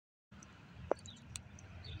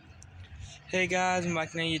Hey guys, I'm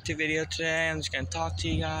making a YouTube video today. I'm just going to talk to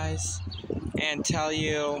you guys and tell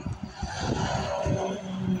you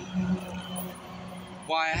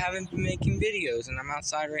why I haven't been making videos. And I'm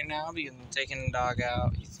outside right now because I'm taking the dog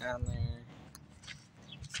out. He's down there.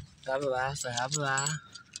 Blah, blah, blah, blah, blah.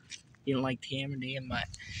 You don't like TMD and my...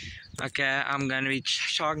 Okay, I'm going to be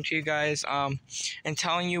talking to you guys and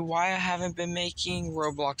telling you why I haven't been making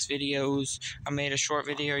Roblox videos. I made a short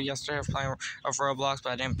video yesterday of Roblox,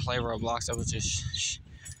 but I didn't play Roblox. It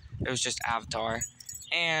was just Avatar.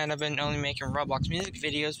 And I've been only making Roblox music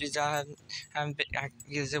videos because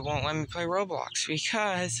because it won't let me play Roblox.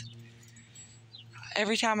 Because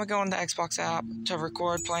every time I go on the Xbox app to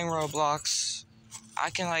record playing Roblox, I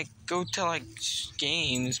can go to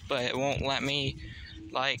games, but it won't let me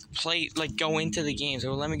go into the games. It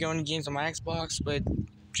will let me go into games on my Xbox, but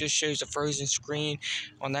just shows a frozen screen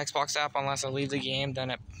on the Xbox app unless I leave the game.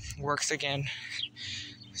 Then it works again.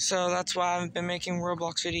 So that's why I haven't been making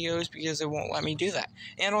Roblox videos, because it won't let me do that.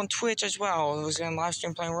 And on Twitch as well, I was going to live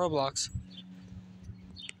stream playing Roblox.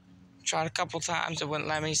 Tried a couple times, it wouldn't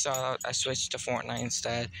let me, so I switched to Fortnite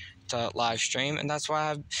instead to live stream. And that's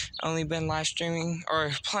why I've only been live streaming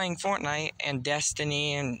or playing Fortnite and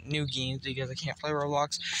Destiny and new games, because I can't play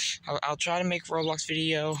Roblox. I'll try to make a Roblox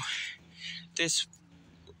video this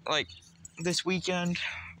weekend,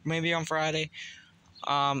 maybe on Friday.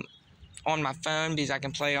 On my phone, because I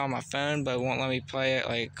can play on my phone, but it won't let me play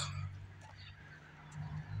it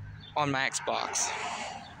on my Xbox.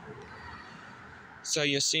 So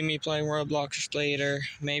you'll see me playing Roblox later,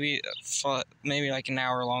 maybe an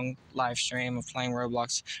hour-long live stream of playing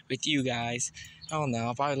Roblox with you guys. I don't know,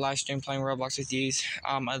 I'll probably live stream playing Roblox with you.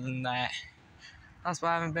 Other than that, that's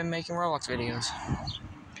why I haven't been making Roblox videos.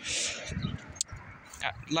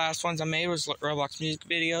 Last ones I made was Roblox music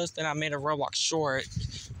videos. Then I made a Roblox short,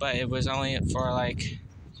 but it was only for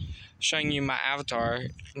showing you my avatar.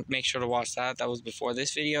 Make sure to watch that. That was before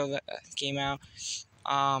this video that came out.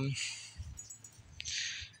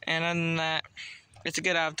 And other than that, it's a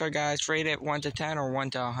good avatar, guys. Rate it 1 to 10 or 1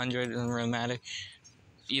 to 100. It doesn't really matter.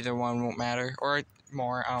 Either one won't matter, or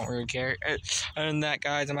more. I don't really care. Other than that,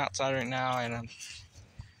 guys, I'm outside right now, and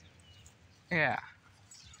yeah.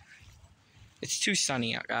 It's too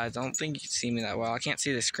sunny out, guys. I don't think you can see me that well. I can't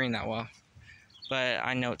see the screen that well. But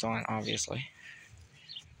I know it's on, obviously.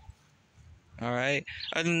 Alright.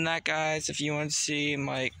 Other than that, guys, if you want to see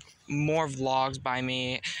more vlogs by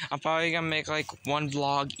me, I'm probably going to make one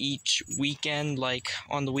vlog each weekend,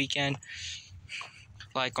 on the weekend.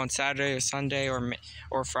 On Saturday or Sunday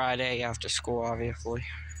or Friday after school, obviously.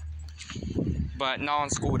 But not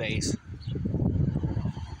on school days.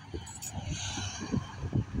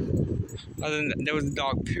 Other than that, there was a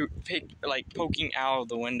dog poking out of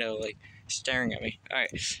the window, staring at me. Alright,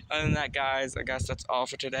 other than that, guys, I guess that's all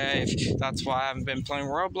for today. That's why I haven't been playing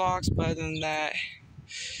Roblox, but other than that,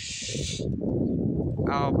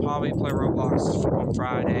 I'll probably play Roblox on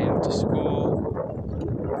Friday after school.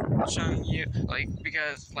 Showing you,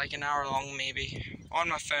 because, an hour long maybe, on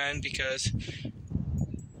my phone, because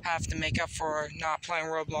I have to make up for not playing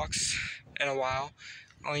Roblox in a while.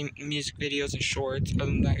 Only music videos and shorts. Other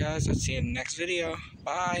than that, guys, I'll see you in the next video.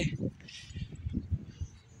 Bye.